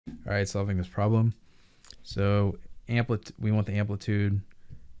All right, solving this problem. So we want the amplitude,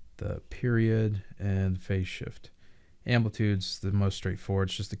 the period, and phase shift. Amplitude's the most straightforward.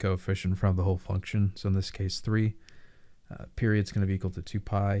 It's just the coefficient in front of the whole function. So in this case, 3. Period's going to be equal to 2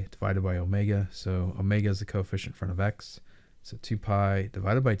 pi divided by omega. So omega is the coefficient in front of x. So 2 pi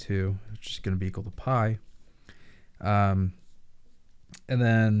divided by 2, which is going to be equal to pi. And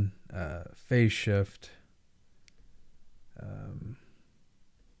then phase shift,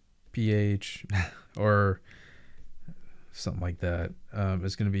 pH, or something like that,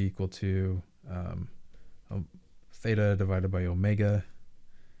 is going to be equal to theta divided by omega.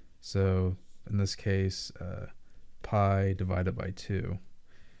 So in this case, pi divided by 2.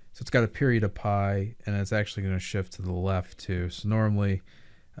 So it's got a period of pi, and it's actually going to shift to the left too. So normally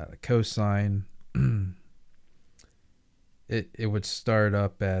cosine, it would start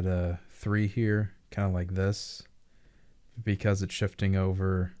up at 3 here, kind of like this. Because it's shifting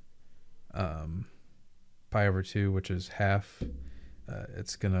over pi over 2, which is half,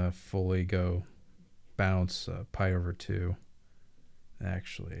 it's going to fully go bounce pi over 2.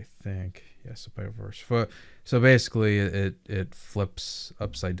 Actually, I think, yes, pi over 4. So basically, it flips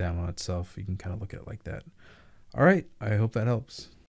upside down on itself. You can kind of look at it like that. All right, I hope that helps.